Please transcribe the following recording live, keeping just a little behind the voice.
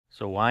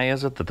So why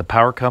is it that the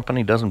power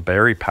company doesn't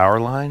bury power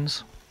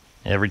lines?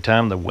 Every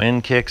time the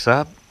wind kicks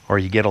up or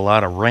you get a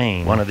lot of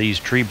rain, one of these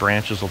tree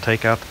branches will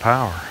take out the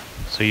power.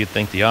 So you'd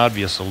think the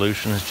obvious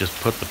solution is just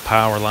put the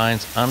power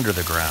lines under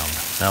the ground.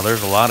 Now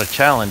there's a lot of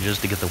challenges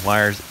to get the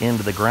wires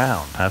into the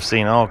ground. I've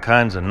seen all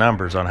kinds of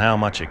numbers on how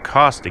much it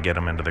costs to get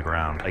them into the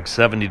ground. Like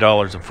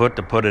 $70 a foot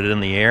to put it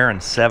in the air and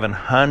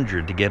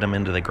 $700 to get them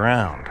into the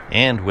ground.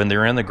 And when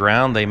they're in the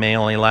ground, they may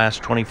only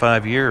last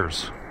 25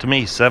 years. To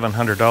me,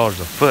 $700 a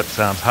foot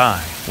sounds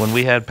high. When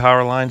we had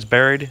power lines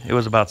buried, it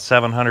was about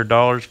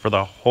 $700 for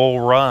the whole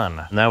run.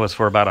 And that was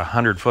for about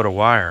 100 foot of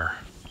wire.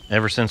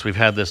 Ever since we've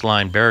had this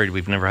line buried,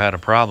 we've never had a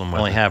problem with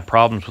it. We only have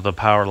problems with the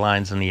power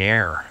lines in the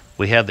air.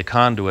 We had the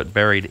conduit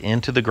buried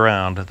into the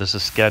ground. This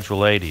is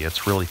Schedule 80.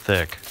 It's really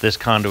thick. This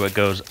conduit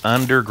goes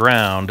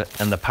underground,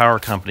 and the power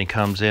company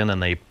comes in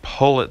and they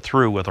pull it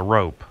through with a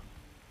rope.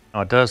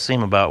 Now, it does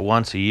seem about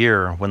once a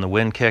year when the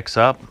wind kicks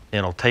up,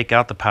 it'll take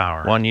out the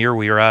power. One year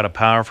we were out of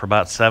power for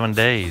about 7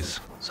 days.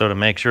 So to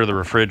make sure the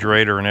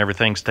refrigerator and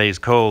everything stays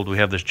cold, we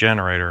have this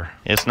generator.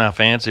 It's not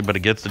fancy, but it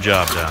gets the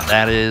job done.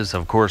 That is,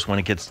 of course, when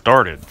it gets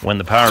started. When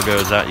the power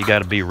goes out, you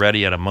got to be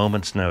ready at a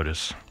moment's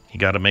notice. You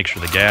got to make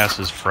sure the gas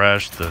is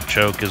fresh, the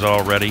choke is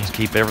all ready,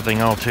 keep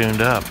everything all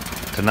tuned up.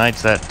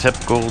 Tonight's that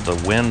typical,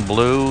 the wind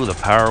blew, the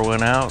power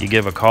went out. You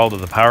give a call to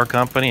the power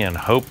company and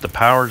hope the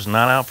power's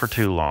not out for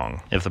too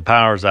long. If the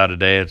power's out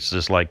today, it's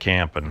just like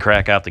camping.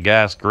 Crack out the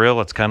gas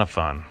grill, it's kind of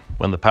fun.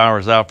 When the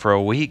power's out for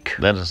a week,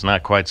 then it's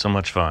not quite so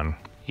much fun.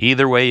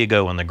 Either way you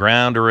go, in the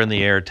ground or in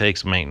the air, it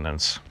takes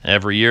maintenance.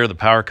 Every year, the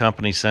power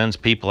company sends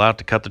people out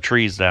to cut the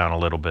trees down a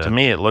little bit. To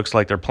me, it looks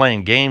like they're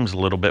playing games a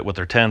little bit with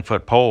their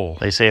 10-foot pole.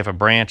 They say if a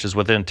branch is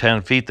within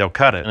 10 feet, they'll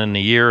cut it. And in a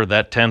year,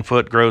 that 10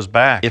 foot grows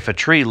back. If a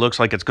tree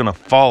looks like it's going to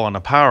fall on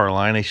a power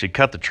line, they should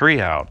cut the tree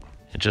out.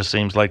 It just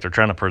seems like they're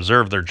trying to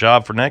preserve their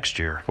job for next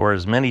year. For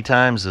as many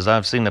times as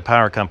I've seen the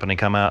power company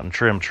come out and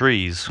trim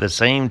trees, the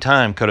same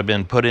time could have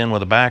been put in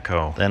with a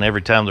backhoe. Then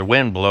every time the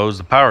wind blows,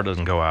 the power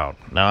doesn't go out.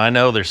 Now I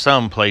know there's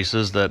some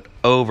places that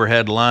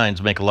overhead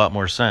lines make a lot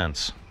more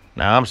sense.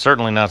 Now I'm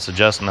certainly not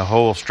suggesting the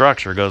whole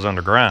structure goes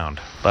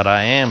underground, but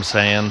I am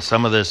saying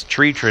some of this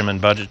tree trimming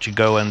budget should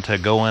go into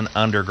going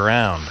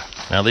underground.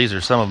 Now these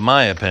are some of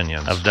my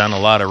opinions. I've done a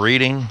lot of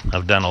reading,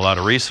 I've done a lot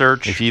of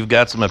research. If you've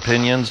got some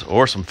opinions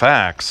or some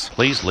facts,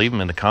 please leave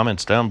them in the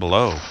comments down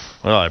below.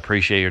 Well, I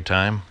appreciate your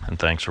time and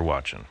thanks for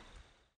watching.